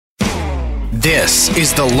This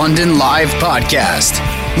is the London Live Podcast.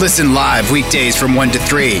 Listen live weekdays from 1 to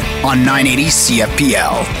 3 on 980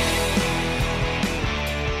 CFPL.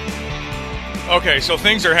 Okay, so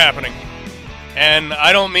things are happening. And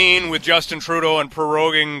I don't mean with Justin Trudeau and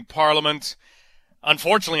proroguing Parliament.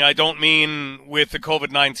 Unfortunately, I don't mean with the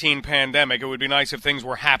COVID-19 pandemic. It would be nice if things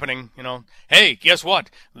were happening, you know. Hey, guess what?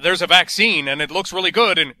 There's a vaccine and it looks really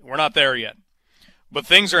good and we're not there yet. But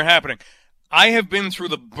things are happening. I have been through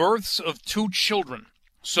the births of 2 children.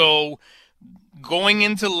 So going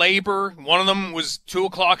into labor, one of them was 2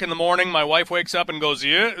 o'clock in the morning. My wife wakes up and goes,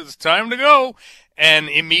 yeah, it's time to go. And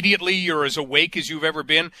immediately you're as awake as you've ever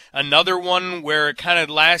been. Another one where it kind of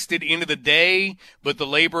lasted into the day, but the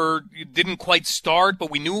labor didn't quite start,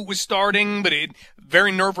 but we knew it was starting, but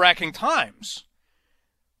very nerve-wracking times.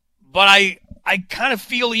 But I kind of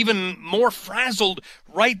feel even more frazzled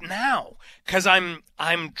right now because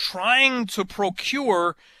I'm trying to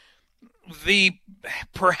procure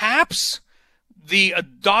perhaps the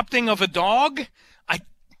adopting of a dog.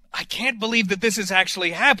 I can't believe that this is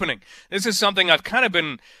actually happening. This is something I've kind of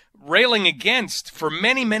been railing against for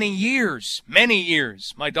many, many years. Many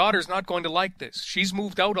years. My daughter's not going to like this. She's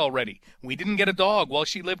moved out already. We didn't get a dog while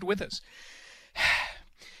she lived with us.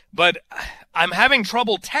 But I'm having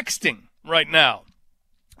trouble texting right now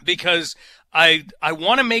because I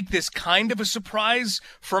want to make this kind of a surprise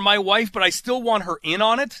for my wife, but I still want her in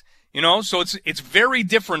on it, you know? So it's very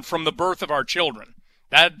different from the birth of our children.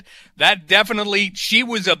 That definitely, she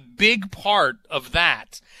was a big part of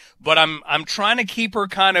that. But I'm trying to keep her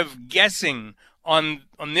kind of guessing on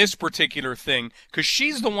this particular thing because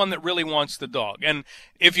she's the one that really wants the dog. And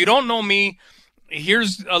if you don't know me,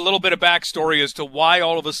 here's a little bit of backstory as to why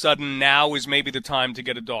all of a sudden now is maybe the time to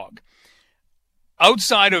get a dog.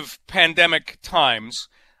 Outside of pandemic times,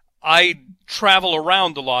 I travel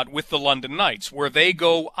around a lot with the London Knights. Where they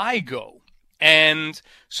go, I go. And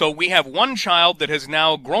so we have one child that has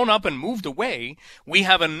now grown up and moved away. We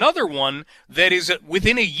have another one that is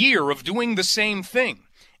within a year of doing the same thing.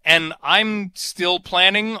 And I'm still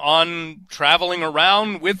planning on traveling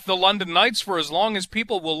around with the London Knights for as long as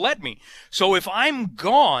people will let me. So if I'm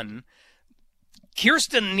gone,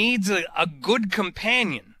 Kirsten needs a good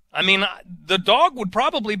companion. I mean, the dog would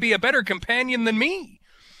probably be a better companion than me.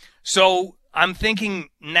 So I'm thinking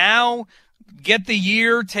now, get the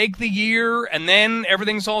year, take the year, and then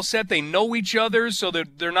everything's all set. They know each other so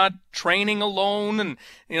that they're not training alone. And,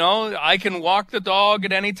 you know, I can walk the dog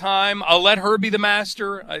at any time. I'll let her be the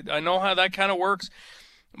master. I know how that kind of works.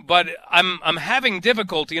 But I'm having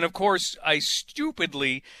difficulty. And, of course, I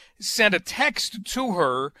stupidly sent a text to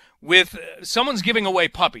her with someone's giving away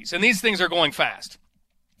puppies. And these things are going fast.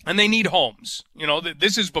 And they need homes. You know,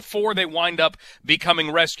 this is before they wind up becoming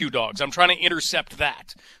rescue dogs. I'm trying to intercept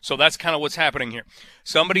that. So that's kind of what's happening here.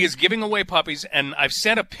 Somebody is giving away puppies, and I've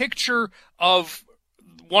sent a picture of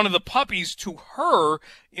one of the puppies to her.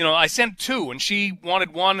 You know, I sent 2, and she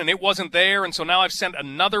wanted one, and it wasn't there. And so now I've sent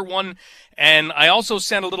another one. And I also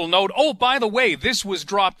sent a little note. Oh, by the way, this was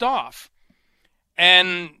dropped off.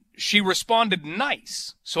 And she responded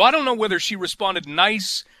nice. So I don't know whether she responded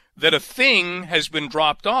nice that a thing has been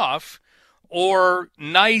dropped off, or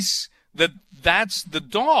nice that that's the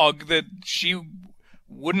dog that she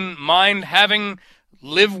wouldn't mind having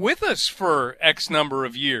live with us for X number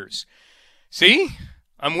of years. See?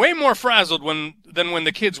 I'm way more frazzled than when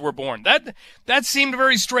the kids were born. That seemed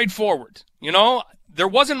very straightforward. You know, there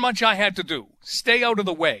wasn't much I had to do. Stay out of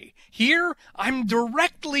the way. Here, I'm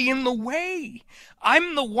directly in the way.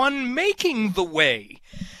 I'm the one making the way.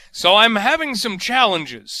 So I'm having some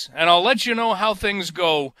challenges, and I'll let you know how things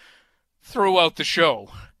go throughout the show.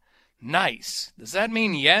 Nice. Does that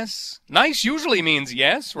mean yes? Nice usually means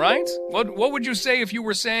yes, right? What would you say if you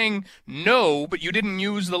were saying no, but you didn't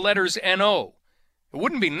use the letters N-O? It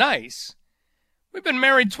wouldn't be nice. We've been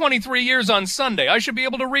married 23 years on Sunday. I should be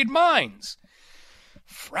able to read minds.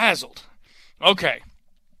 Frazzled. Okay.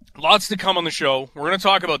 Lots to come on the show. We're going to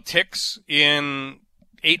talk about ticks in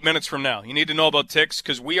 8 minutes from now. You need to know about ticks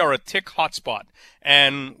because we are a tick hotspot.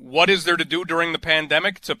 And what is there to do during the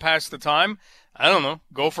pandemic to pass the time? I don't know.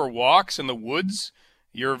 Go for walks in the woods.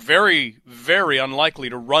 You're very, very unlikely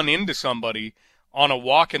to run into somebody on a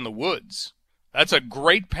walk in the woods. That's a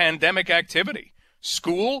great pandemic activity.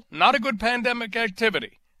 School, not a good pandemic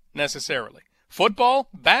activity, necessarily. Football,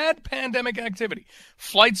 bad pandemic activity.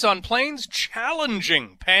 Flights on planes,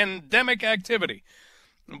 challenging pandemic activity.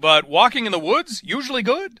 But walking in the woods, usually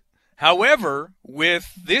good. However,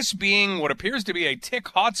 with this being what appears to be a tick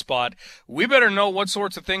hotspot, we better know what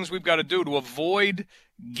sorts of things we've got to do to avoid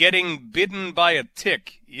getting bitten by a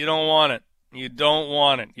tick. You don't want it. You don't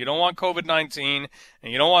want it. You don't want COVID-19,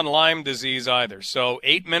 and you don't want Lyme disease either. So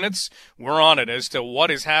 8 minutes, we're on it as to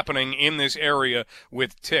what is happening in this area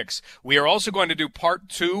with ticks. We are also going to do part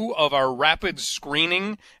 2 of our rapid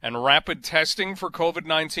screening and rapid testing for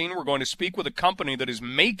COVID-19. We're going to speak with a company that is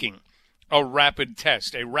making a rapid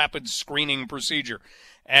test, a rapid screening procedure.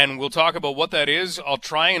 And we'll talk about what that is. I'll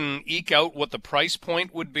try and eke out what the price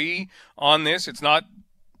point would be on this. It's not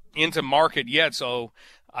into market yet, so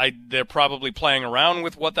they're probably playing around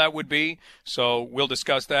with what that would be, so we'll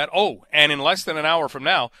discuss that. Oh, and in less than an hour from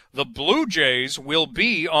now, the Blue Jays will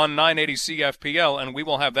be on 980 CFPL, and we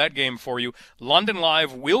will have that game for you. London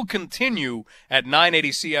Live will continue at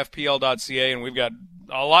 980CFPL.ca, and we've got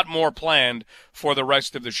a lot more planned for the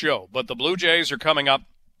rest of the show. But the Blue Jays are coming up.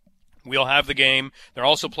 We'll have the game. They're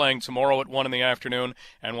also playing tomorrow at 1 in the afternoon,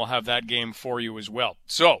 and we'll have that game for you as well.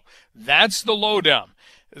 So that's the lowdown.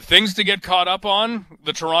 Things to get caught up on.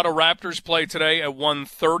 The Toronto Raptors play today at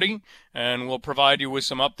 1:30, and we'll provide you with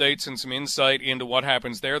some updates and some insight into what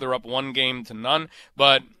happens there. They're up 1-0,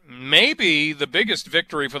 but maybe the biggest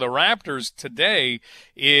victory for the Raptors today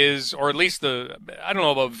is, or at least I don't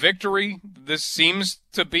know about victory, this seems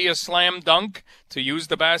to be a slam dunk, to use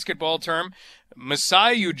the basketball term.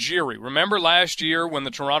 Masai Ujiri, remember last year when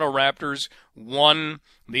the Toronto Raptors won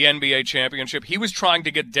the NBA championship, he was trying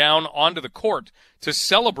to get down onto the court to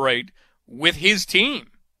celebrate with his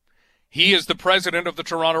team. He is the president of the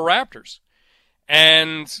Toronto Raptors.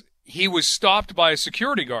 And he was stopped by a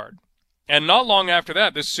security guard. And not long after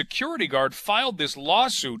that, this security guard filed this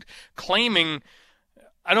lawsuit claiming,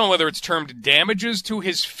 I don't know whether it's termed damages to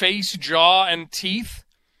his face, jaw, and teeth,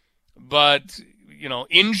 but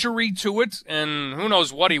injury to it, and who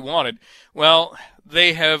knows what he wanted. Well,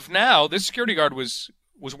 they have now, this security guard was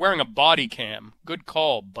wearing a body cam. Good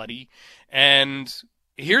call, buddy. And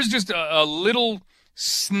here's just a little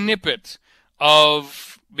snippet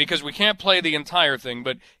of, because we can't play the entire thing,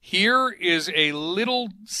 but here is a little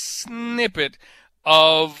snippet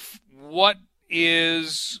of what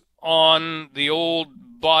is on the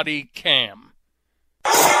old body cam.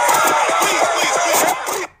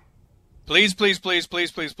 Please, please, please, please,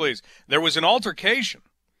 please, please. There was an altercation,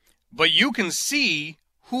 but you can see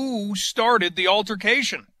who started the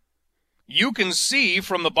altercation. You can see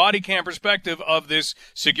from the body cam perspective of this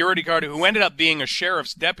security guard who ended up being a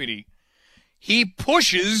sheriff's deputy, he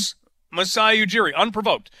pushes Masai Ujiri,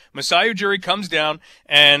 unprovoked. Masai Ujiri comes down,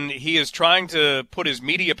 and he is trying to put his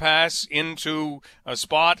media pass into a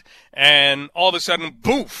spot, and all of a sudden,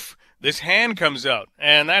 boof! This hand comes out,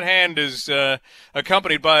 and that hand is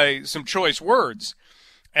accompanied by some choice words.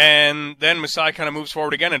 And then Masai kind of moves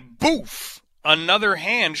forward again, and boof! Another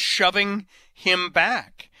hand shoving him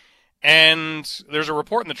back. And there's a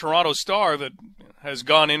report in the Toronto Star that has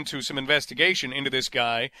gone into some investigation into this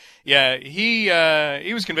guy. Yeah,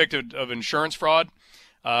 he was convicted of insurance fraud.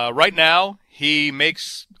 Right now, he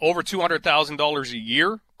makes over $200,000 a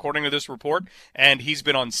year, according to this report, and he's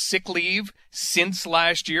been on sick leave since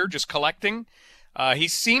last year, just collecting. He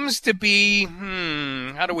seems to be,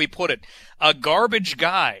 how do we put it, a garbage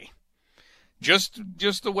guy, just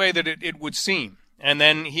the way that it would seem. And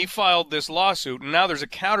then he filed this lawsuit, and now there's a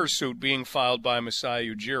countersuit being filed by Masai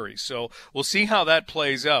Ujiri. So we'll see how that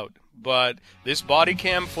plays out. But this body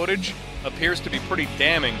cam footage appears to be pretty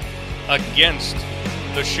damning against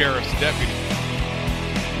the sheriff's deputy.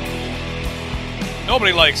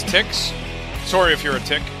 Nobody likes ticks. Sorry if you're a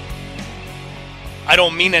tick. I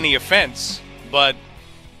don't mean any offense, but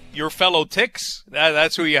your fellow ticks,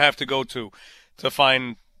 that's who you have to go to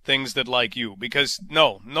find things that like you. Because,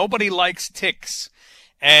 no, nobody likes ticks.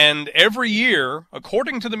 And every year,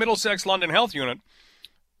 according to the Middlesex London Health Unit,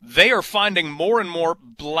 they are finding more and more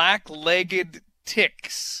black-legged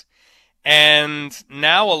ticks. And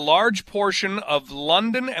now a large portion of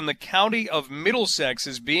London and the county of Middlesex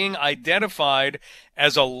is being identified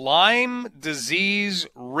as a Lyme disease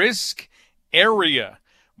risk area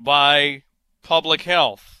by public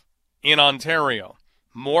health in Ontario.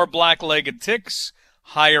 More black-legged ticks,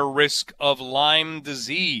 higher risk of Lyme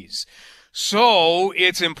disease. So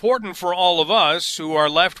it's important for all of us who are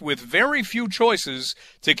left with very few choices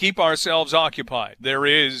to keep ourselves occupied. There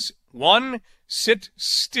is 1, sit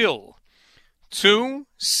still. 2,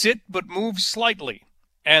 sit but move slightly.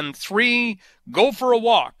 And 3, go for a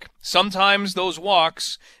walk. Sometimes those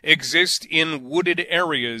walks exist in wooded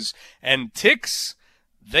areas. And ticks,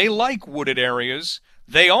 they like wooded areas.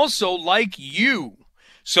 They also like you.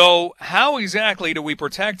 So how exactly do we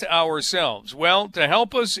protect ourselves? Well, to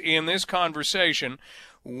help us in this conversation,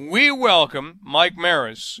 we welcome Mike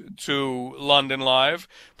Maris to London Live.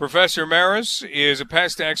 Professor Maris is a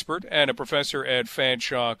pest expert and a professor at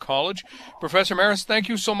Fanshawe College. Professor Maris, thank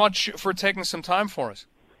you so much for taking some time for us.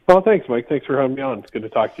 Well, thanks, Mike. Thanks for having me on. It's good to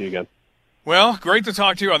talk to you again. Well, great to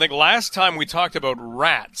talk to you. I think last time we talked about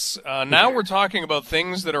rats. Now we're talking about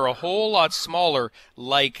things that are a whole lot smaller,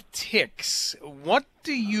 like ticks. What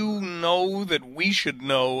do you know that we should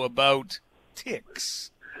know about ticks?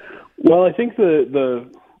 Well, I think the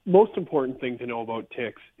most important thing to know about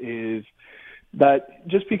ticks is that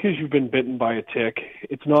just because you've been bitten by a tick,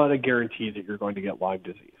 it's not a guarantee that you're going to get Lyme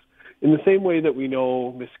disease. In the same way that we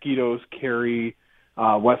know mosquitoes carry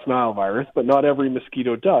West Nile virus, but not every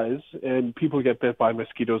mosquito does, and people get bit by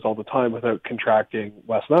mosquitoes all the time without contracting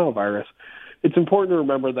West Nile virus. It's important to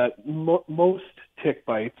remember that most tick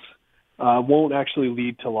bites won't actually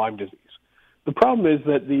lead to Lyme disease. The problem is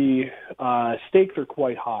that the stakes are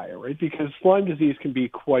quite high, right? Because Lyme disease can be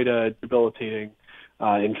quite a debilitating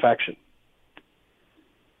infection.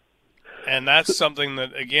 And that's something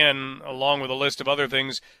that, again, along with a list of other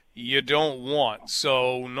things, you don't want.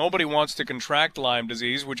 So nobody wants to contract Lyme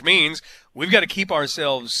disease, which means we've got to keep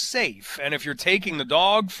ourselves safe. And if you're taking the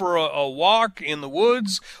dog for a walk in the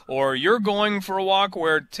woods, or you're going for a walk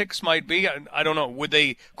where ticks might be, I don't know,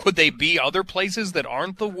 could they be other places that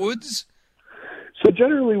aren't the woods? So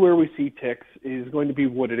generally where we see ticks is going to be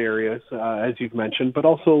wooded areas, as you've mentioned, but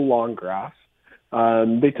also long grass.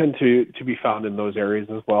 They tend to be found in those areas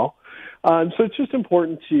as well. So it's just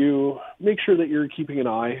important to make sure that you're keeping an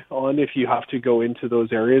eye on if you have to go into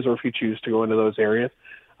those areas or if you choose to go into those areas.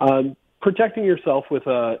 Protecting yourself with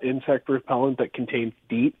an insect repellent that contains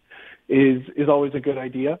DEET is always a good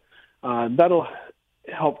idea. That'll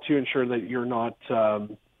help to ensure that you're not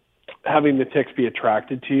having the ticks be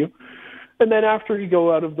attracted to you. And then after you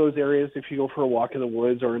go out of those areas, if you go for a walk in the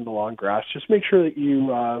woods or in the long grass, just make sure that you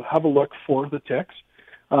have a look for the ticks.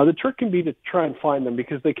 The trick can be to try and find them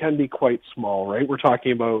because they can be quite small, right? We're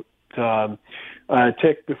talking about a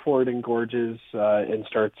tick before it engorges and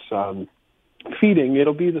starts feeding.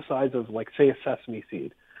 It'll be the size of, like, say, a sesame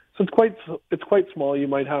seed. So it's quite small. You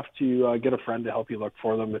might have to get a friend to help you look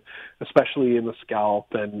for them, especially in the scalp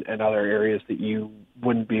and other areas that you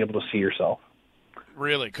wouldn't be able to see yourself.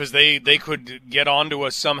 Really? Because they could get onto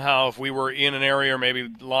us somehow if we were in an area or maybe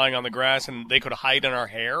lying on the grass, and they could hide in our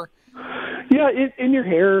hair? Yeah, in your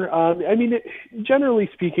hair. Generally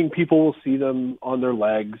speaking, people will see them on their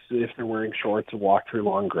legs if they're wearing shorts and walk through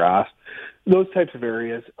long grass, those types of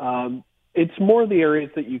areas. It's more the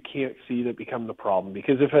areas that you can't see that become the problem,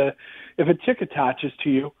 because if a tick attaches to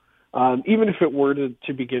you, even if it were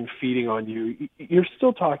to begin feeding on you, you're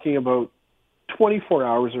still talking about 24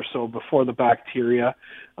 hours or so before the bacteria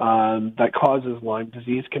that causes Lyme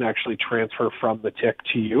disease can actually transfer from the tick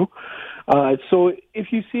to you. So if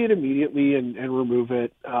you see it immediately and remove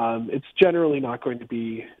it, it's generally not going to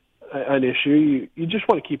be an issue. You just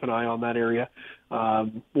want to keep an eye on that area,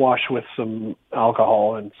 wash with some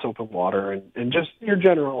alcohol and soap and water and just your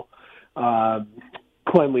general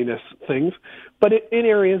cleanliness things. But in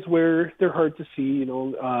areas where they're hard to see,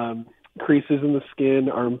 creases in the skin,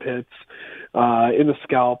 armpits, in the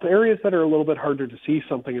scalp, areas that are a little bit harder to see,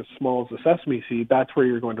 something as small as a sesame seed, that's where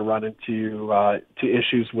you're going to run into to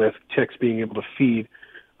issues with ticks being able to feed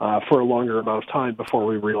for a longer amount of time before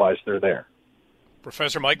we realize they're there.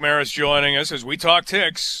 Professor Mike Maris joining us as we talk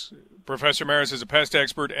ticks. Professor Maris is a pest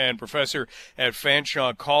expert and professor at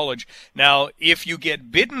Fanshawe College. Now, if you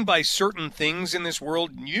get bitten by certain things in this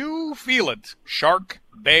world, you feel it. Shark,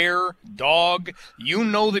 bear, dog, you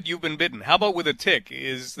know that you've been bitten. How about with a tick?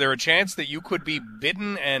 Is there a chance that you could be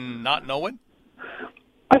bitten and not know it?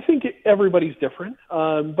 I think everybody's different,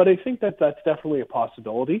 but I think that's definitely a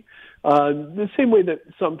possibility. The same way that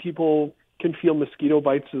some people can feel mosquito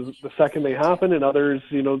bites the second they happen, and others,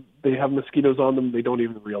 they have mosquitoes on them they don't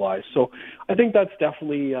even realize. So I think that's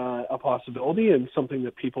definitely a possibility and something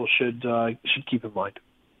that people should keep in mind.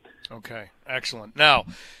 Okay, excellent. Now,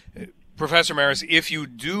 Professor Maris, if you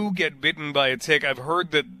do get bitten by a tick, I've heard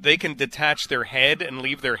that they can detach their head and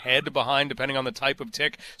leave their head behind depending on the type of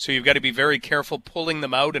tick, so you've got to be very careful pulling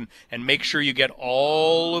them out and make sure you get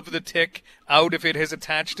all of the tick out if it has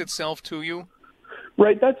attached itself to you.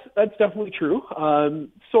 Right, that's definitely true.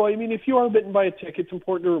 So, if you are bitten by a tick, it's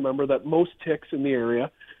important to remember that most ticks in the area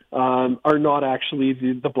are not actually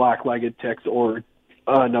the black-legged ticks, or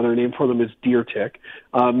another name for them is deer tick.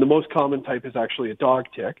 The most common type is actually a dog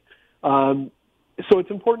tick. So it's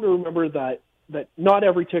important to remember that not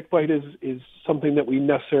every tick bite is something that we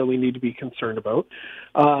necessarily need to be concerned about.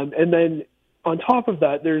 And then on top of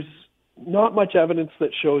that, there's not much evidence that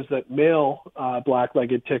shows that male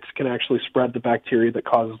black-legged ticks can actually spread the bacteria that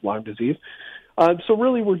causes Lyme disease. So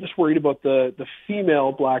really, we're just worried about the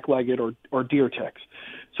female black-legged or deer ticks.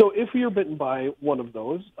 So if you're bitten by one of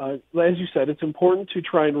those, as you said, it's important to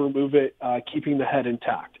try and remove it, keeping the head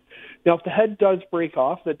intact. Now, if the head does break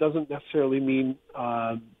off, that doesn't necessarily mean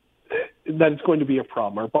that it's going to be a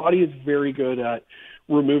problem. Our body is very good at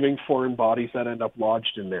removing foreign bodies that end up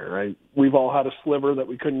lodged in there, right? We've all had a sliver that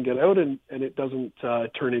we couldn't get out, and it doesn't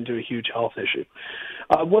turn into a huge health issue.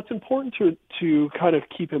 What's important to kind of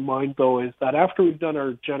keep in mind, though, is that after we've done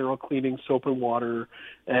our general cleaning, soap and water,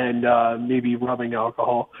 and maybe rubbing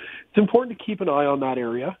alcohol, it's important to keep an eye on that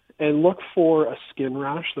area and look for a skin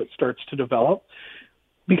rash that starts to develop,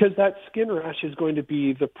 because that skin rash is going to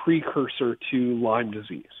be the precursor to Lyme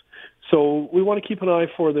disease. So we want to keep an eye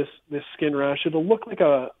for this skin rash. It'll look like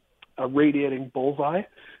a radiating bullseye.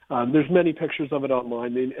 There's many pictures of it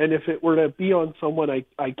online, and if it were to be on someone,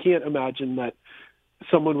 I can't imagine that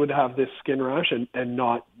someone would have this skin rash and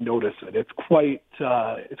not notice it. It's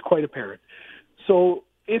quite apparent. So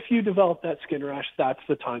if you develop that skin rash, that's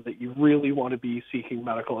the time that you really want to be seeking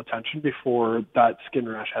medical attention before that skin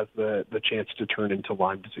rash has the chance to turn into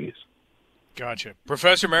Lyme disease. Gotcha.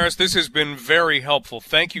 Professor Maris, this has been very helpful.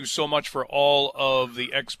 Thank you so much for all of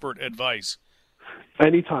the expert advice.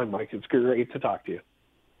 Anytime, Mike. It's great to talk to you.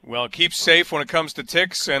 Well, keep safe when it comes to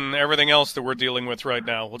ticks and everything else that we're dealing with right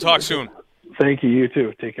now. We'll talk soon. Thank you. You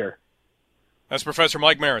too. Take care. That's Professor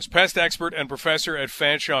Mike Maris, pest expert and professor at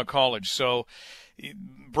Fanshawe College. So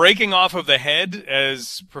breaking off of the head,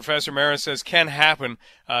 as Professor Maris says, can happen.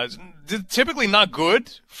 Typically not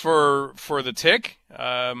good for the tick.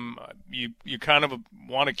 You kind of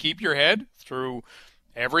want to keep your head through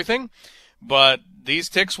everything, but these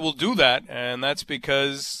ticks will do that, and that's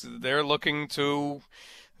because they're looking to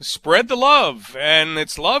spread the love, and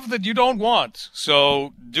it's love that you don't want.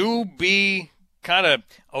 So do be kind of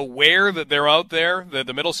aware that they're out there, that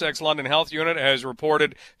the Middlesex London Health Unit has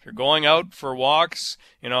reported if you're going out for walks,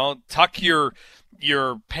 tuck your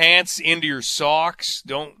pants into your socks.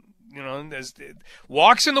 Don't,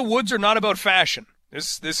 walks in the woods are not about fashion.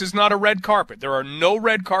 This is not a red carpet. There are no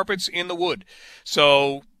red carpets in the wood.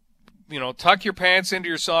 So, tuck your pants into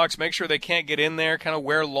your socks. Make sure they can't get in there. Kind of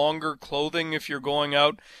wear longer clothing if you're going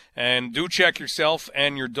out. And do check yourself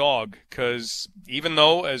and your dog, because even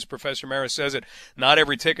though, as Professor Maris says it, not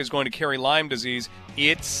every tick is going to carry Lyme disease,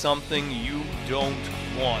 it's something you don't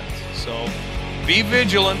want. So be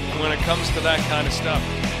vigilant when it comes to that kind of stuff.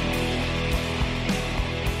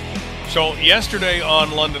 So yesterday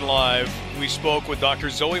on London Live, we spoke with Dr.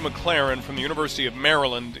 Zoe McLaren from the University of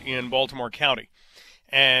Maryland in Baltimore County.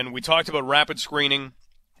 And we talked about rapid screening,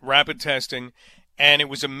 rapid testing, and it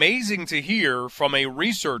was amazing to hear from a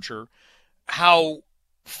researcher how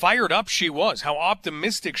fired up she was, how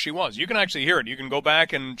optimistic she was. You can actually hear it. You can go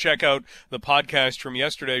back and check out the podcast from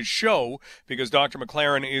yesterday's show, because Dr.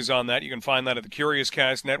 McLaren is on that. You can find that at the Curious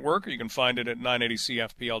Cast Network, or you can find it at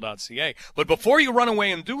 980cfpl.ca. But before you run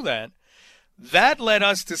away and do that, that led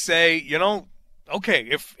us to say, okay,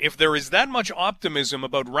 if there is that much optimism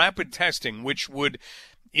about rapid testing, which would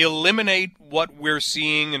eliminate what we're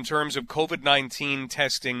seeing in terms of COVID-19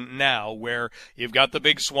 testing now, where you've got the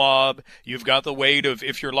big swab, you've got the wait of,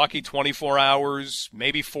 if you're lucky, 24 hours,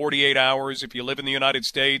 maybe 48 hours. If you live in the United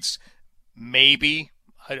States, maybe.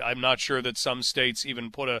 I'm not sure that some states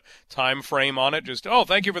even put a time frame on it. Just,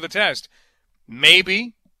 thank you for the test.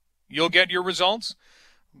 Maybe you'll get your results,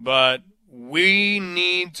 but we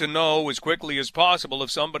need to know as quickly as possible if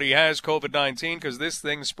somebody has COVID-19, because this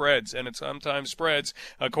thing spreads, and it sometimes spreads,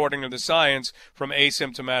 according to the science, from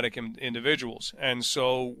asymptomatic individuals. And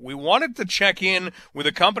so we wanted to check in with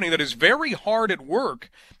a company that is very hard at work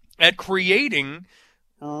at creating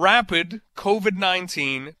rapid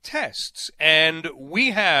COVID-19 tests. And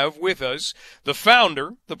we have with us the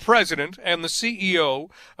founder, the president, and the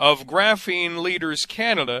CEO of Graphene Leaders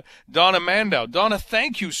Canada, Donna Mandow. Donna,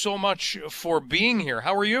 thank you so much for being here.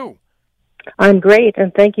 How are you? I'm great,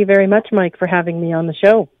 and thank you very much, Mike, for having me on the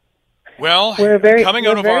show. Well, we're very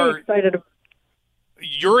excited.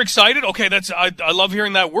 You're excited? Okay, I love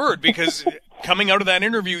hearing that word, because coming out of that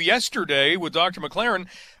interview yesterday with Dr. McLaren,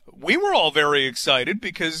 we were all very excited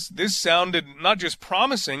because this sounded not just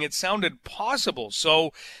promising, it sounded possible.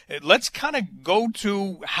 So let's kind of go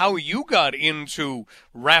to how you got into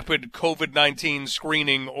rapid COVID-19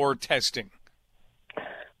 screening or testing.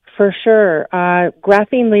 For sure.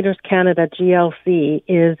 Graphene Leaders Canada, GLC,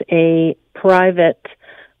 is a private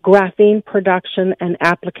graphene production and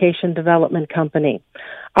application development company.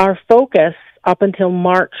 Our focus up until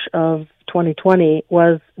March of 2020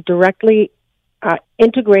 was directly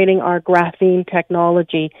integrating our graphene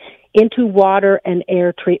technology into water and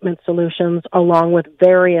air treatment solutions along with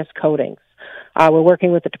various coatings. We're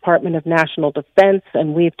working with the Department of National Defense,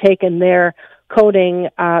 and we've taken their coating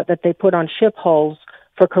that they put on ship hulls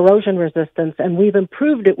for corrosion resistance, and we've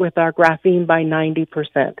improved it with our graphene by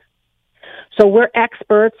 90%. So we're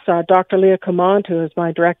experts. Dr. Leah Command, who is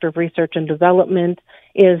my Director of Research and Development,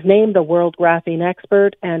 is named a World Graphene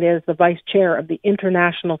Expert and is the Vice Chair of the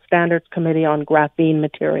International Standards Committee on Graphene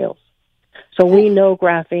Materials. So we know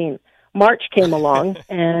graphene. March came along,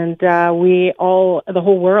 and the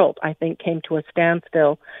whole world, I think, came to a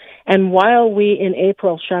standstill. And while we, in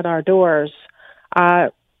April, shut our doors,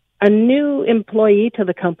 a new employee to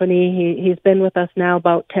the company, he's been with us now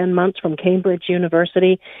about 10 months from Cambridge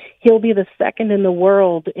University. He'll be the second in the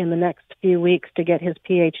world in the next few weeks to get his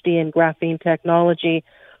PhD in graphene technology,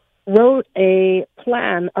 wrote a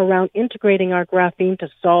plan around integrating our graphene to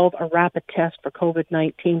solve a rapid test for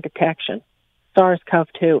COVID-19 detection,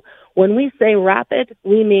 SARS-CoV-2. When we say rapid,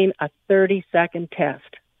 we mean a 30-second test.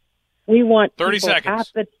 We want 30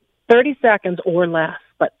 seconds. 30 seconds or less,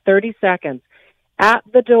 but 30 seconds. At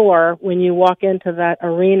the door, when you walk into that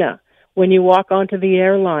arena, when you walk onto the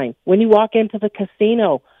airline, when you walk into the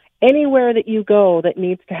casino, anywhere that you go that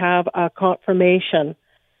needs to have a confirmation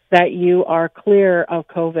that you are clear of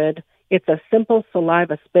COVID, it's a simple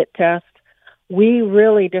saliva spit test. We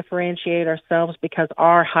really differentiate ourselves because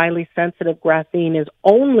our highly sensitive graphene is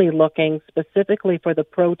only looking specifically for the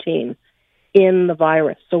protein in the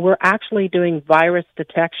virus. So we're actually doing virus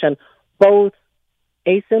detection, both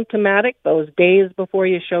asymptomatic, those days before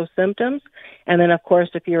you show symptoms, and then, of course,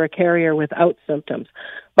 if you're a carrier without symptoms.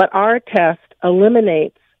 But our test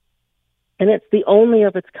eliminates, and it's the only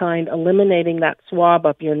of its kind, eliminating that swab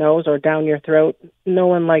up your nose or down your throat. No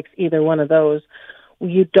one likes either one of those.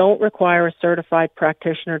 You don't require a certified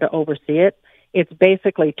practitioner to oversee it. It's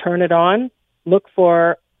basically turn it on, look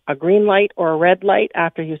for a green light or a red light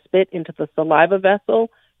after you spit into the saliva vessel.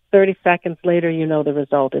 30 seconds later, you know the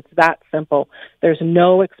result. It's that simple. There's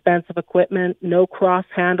no expensive equipment, no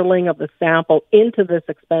cross-handling of the sample into this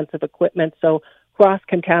expensive equipment, so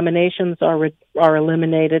cross-contaminations are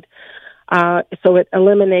eliminated. So it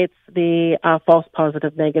eliminates the false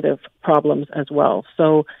positive negative problems as well.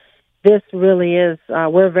 So this really is,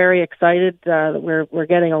 we're very excited. We're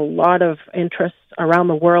getting a lot of interest around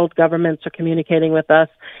the world. Governments are communicating with us.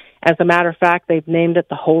 As a matter of fact, they've named it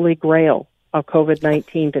the Holy Grail of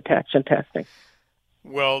COVID-19 detection testing.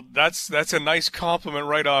 Well, that's a nice compliment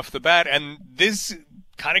right off the bat, and this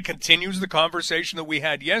kind of continues the conversation that we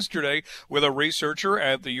had yesterday with a researcher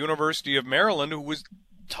at the University of Maryland who was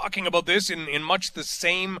talking about this in much the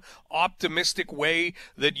same optimistic way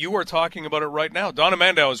that you are talking about it right now. Donna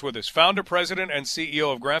Mandow is with us, founder, president, and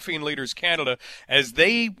CEO of Graphene Leaders Canada, as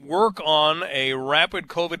they work on a rapid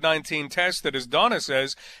COVID-19 test that, as Donna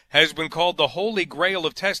says, has been called the Holy Grail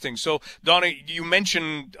of testing. So, Donna, you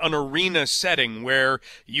mentioned an arena setting where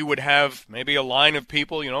you would have maybe a line of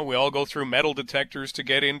people. We all go through metal detectors to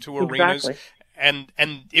get into arenas. Exactly.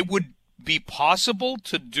 And it would be possible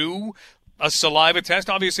to do a saliva test.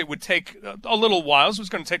 Obviously, it would take a little while, so it's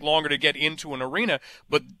going to take longer to get into an arena,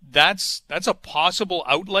 but that's a possible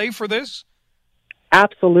outlay for this?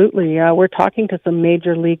 Absolutely. We're talking to some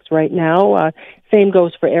major leagues right now. Same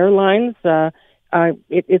goes for airlines.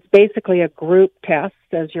 It's basically a group test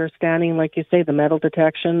as you're standing, like you say, the metal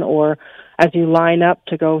detection, or as you line up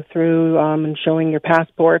to go through and showing your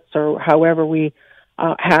passports, or however we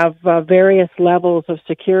have various levels of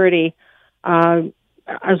security.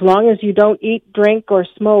 As long as you don't eat, drink, or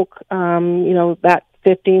smoke, that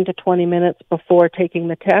 15 to 20 minutes before taking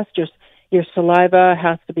the test, your saliva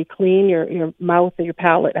has to be clean, your mouth or your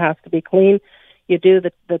palate has to be clean. You do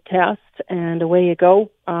the test, and away you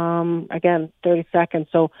go. Again, 30 seconds.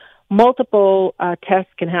 So multiple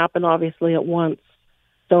tests can happen, obviously, at once.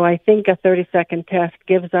 So I think a 30-second test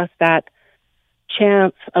gives us that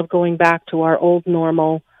chance of going back to our old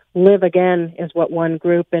normal. Live Again is what one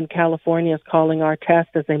group in California is calling our test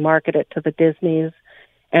as they market it to the Disneys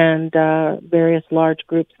and various large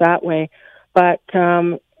groups that way. But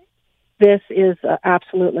this is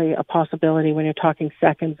absolutely a possibility when you're talking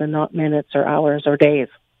seconds and not minutes or hours or days.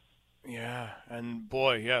 Yeah, and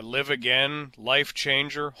Live Again, Life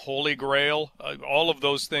Changer, Holy Grail, all of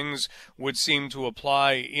those things would seem to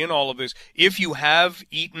apply in all of this. If you have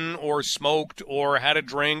eaten or smoked or had a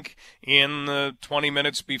drink in the 20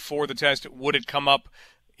 minutes before the test, would it come up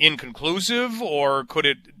inconclusive, or could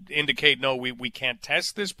it indicate, no, we can't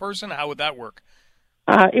test this person? How would that work?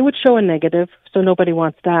 It would show a negative, so nobody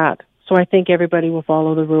wants that. So I think everybody will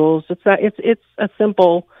follow the rules. It's a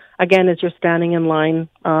simple again, as you're standing in line,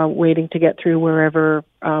 waiting to get through wherever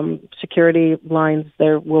security lines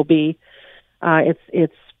there will be,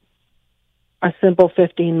 it's a simple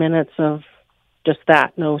 15 minutes of just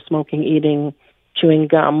that, no smoking, eating, chewing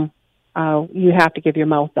gum. You have to give your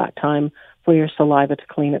mouth that time for your saliva to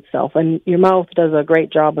clean itself. And your mouth does a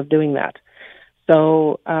great job of doing that.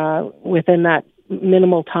 So within that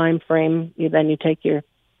minimal time frame, you take your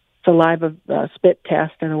saliva spit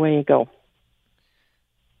test, and away you go.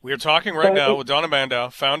 We are talking right now with Donna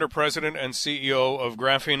Bandow, founder, president, and CEO of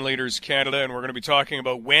Graphene Leaders Canada, and we're going to be talking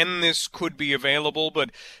about when this could be available. But,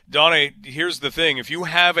 Donna, here's the thing. If you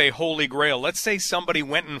have a Holy Grail, let's say somebody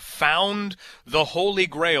went and found the Holy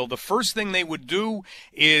Grail, the first thing they would do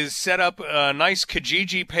is set up a nice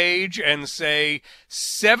Kijiji page and say,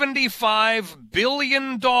 $75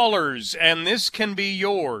 billion, and this can be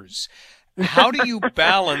yours. How do you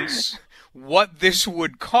balance what this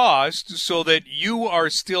would cost so that you are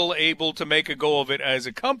still able to make a go of it as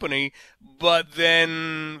a company, but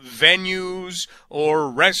then venues or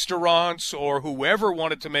restaurants or whoever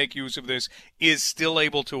wanted to make use of this is still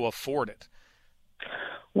able to afford it?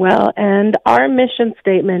 Well, and our mission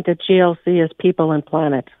statement at GLC is people and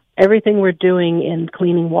planet. Everything we're doing in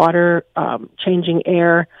cleaning water, changing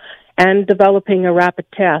air, and developing a rapid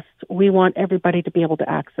test, we want everybody to be able to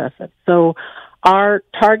access it. So our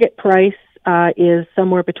target price is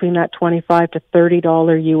somewhere between that $25 to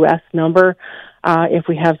 $30 U.S. number. If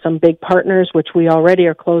we have some big partners, which we already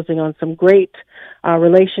are closing on some great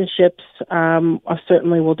relationships,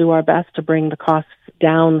 certainly we'll do our best to bring the costs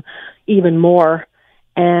down even more.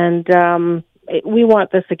 And we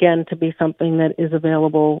want this, again, to be something that is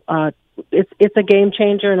available. It's a game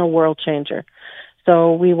changer and a world changer.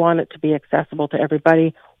 So we want it to be accessible to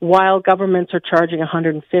everybody. While governments are charging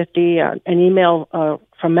 $150, an email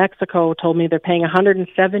from Mexico told me they're paying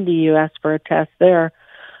 $170 US for a test there.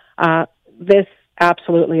 This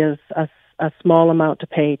absolutely is a small amount to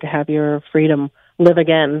pay to have your freedom live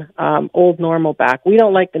again, old normal back. We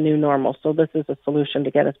don't like the new normal, so this is a solution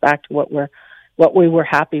to get us back to what we were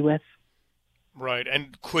happy with. Right,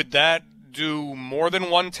 and could that do more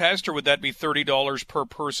than one test, or would that be $30 per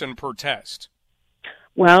person per test?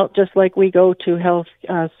 Well, just like we go to health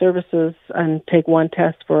services and take one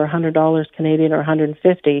test for $100 Canadian or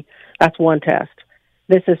 $150, that's one test.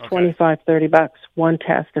 This is $25, $30, one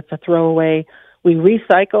test. It's a throwaway. We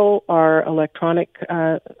recycle our electronic,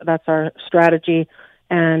 that's our strategy,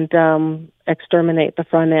 and exterminate the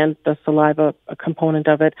front end, the saliva component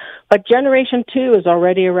of it. But Generation 2 is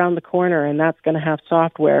already around the corner, and that's going to have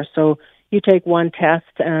software. So you take one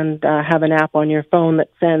test and have an app on your phone that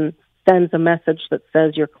sends a message that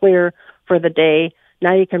says you're clear for the day.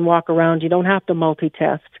 Now you can walk around. You don't have to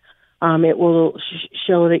multitest. It will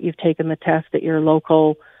show that you've taken the test at your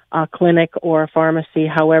local clinic or pharmacy,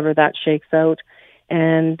 however that shakes out.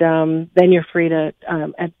 And then you're free to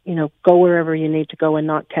go wherever you need to go and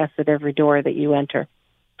not test at every door that you enter.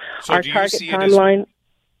 So our target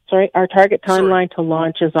timeline to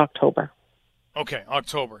launch is October. Okay,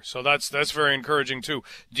 October. So that's very encouraging too.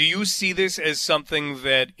 Do you see this as something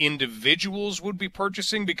that individuals would be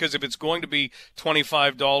purchasing? Because if it's going to be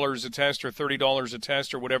 $25 a test or $30 a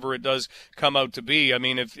test or whatever it does come out to be, I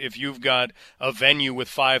mean, if you've got a venue with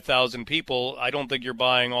 5,000 people, I don't think you're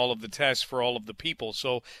buying all of the tests for all of the people.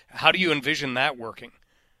 So how do you envision that working?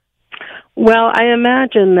 Well, I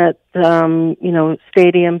imagine that,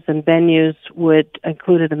 stadiums and venues would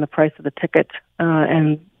include it in the price of the ticket,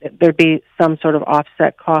 and there'd be some sort of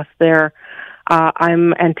offset cost there.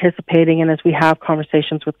 I'm anticipating, and as we have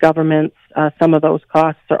conversations with governments, some of those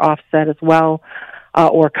costs are offset as well,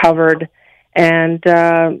 or covered. And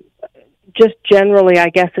just generally, I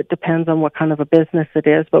guess it depends on what kind of a business it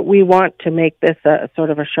is, but we want to make this a sort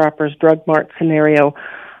of a Shoppers Drug Mart scenario,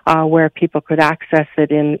 where people could access it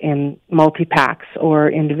in multi-packs or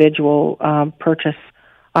individual purchase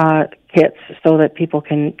kits so that people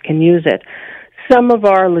can use it. Some of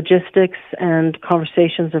our logistics and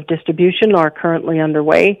conversations of distribution are currently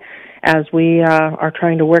underway as we are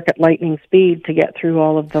trying to work at lightning speed to get through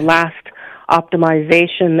all of the last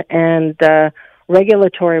optimization and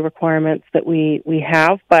regulatory requirements that we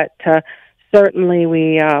have. But certainly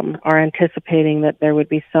we are anticipating that there would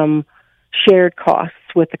be some shared costs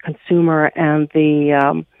with the consumer and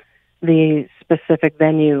the specific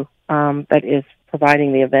venue that is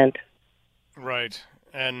providing the event. Right.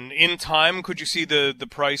 And in time, could you see the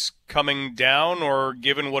price coming down, or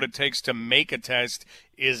given what it takes to make a test,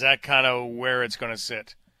 is that kind of where it's going to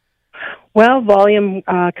sit? Well, volume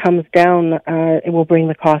comes down. It will bring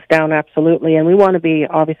the cost down, absolutely. And we want to be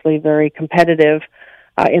obviously very competitive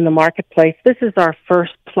in the marketplace. This is our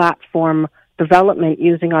first platform development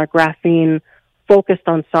using our graphene focused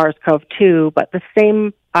on SARS-CoV-2, but the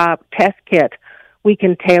same test kit, we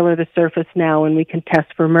can tailor the surface now and we can test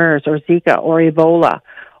for MERS or Zika or Ebola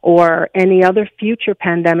or any other future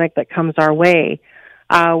pandemic that comes our way.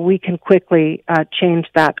 We can quickly change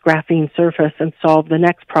that graphene surface and solve the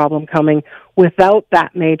next problem coming without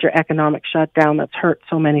that major economic shutdown that's hurt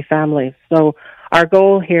so many families. So our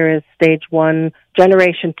goal here is stage 1,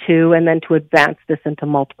 generation 2, and then to advance this into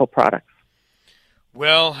multiple products.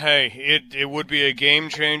 Well, hey, it would be a game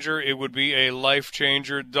changer. It would be a life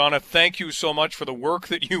changer. Donna, thank you so much for the work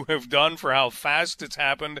that you have done, for how fast it's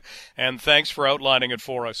happened, and thanks for outlining it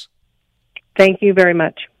for us. Thank you very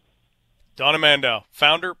much. Donna Mandow,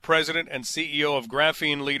 founder, president, and CEO of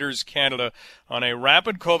Graphene Leaders Canada, on a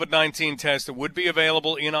rapid COVID-19 test that would be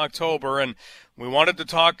available in October. And we wanted to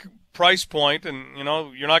talk price point, and, you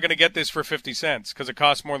know, you're not going to get this for 50 cents because it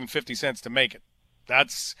costs more than 50 cents to make it.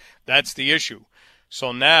 That's the issue.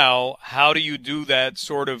 So now, how do you do that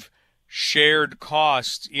sort of shared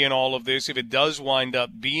cost in all of this if it does wind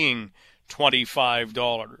up being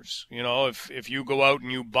 $25? You know, if you go out and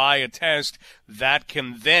you buy a test, that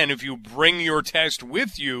can then, if you bring your test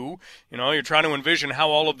with you, you know, you're trying to envision how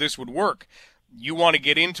all of this would work. You want to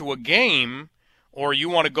get into a game, or you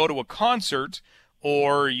want to go to a concert,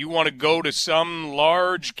 or you want to go to some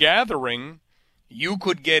large gathering, you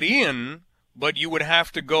could get in, but you would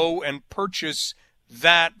have to go and purchase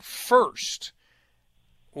that first.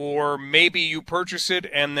 Or maybe you purchase it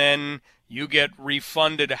and then you get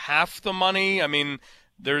refunded half the money. I mean,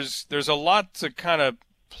 there's a lot to kind of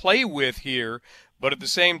play with here, but at the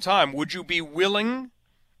same time, would you be willing,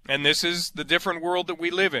 and this is the different world that we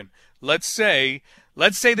live in, let's say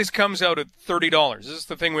this comes out at $30. This is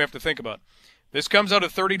the thing we have to think about. This comes out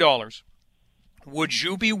at $30. Would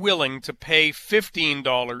you be willing to pay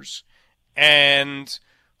 $15 and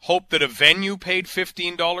hope that a venue paid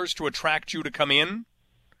 $15 to attract you to come in?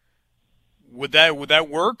 Would that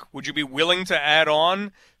work? Would you be willing to add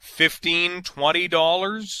on $15,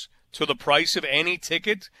 $20 to the price of any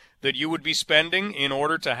ticket that you would be spending in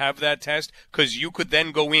order to have that test? Because you could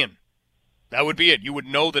then go in. That would be it. You would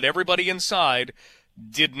know that everybody inside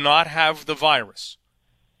did not have the virus.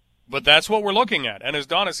 But that's what we're looking at. And as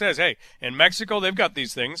Donna says, hey, in Mexico, they've got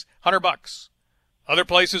these things, $100. Other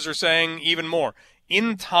places are saying even more.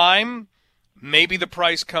 In time, maybe the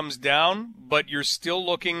price comes down, but you're still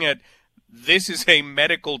looking at, this is a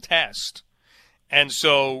medical test. And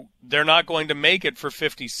so they're not going to make it for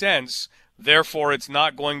 50 cents. Therefore, it's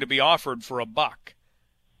not going to be offered for $1.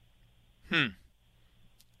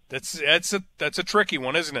 That's a tricky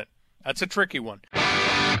one, isn't it? That's a tricky one.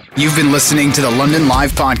 You've been listening to the London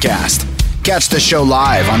Live Podcast. Catch the show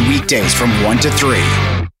live on weekdays from 1 to 3.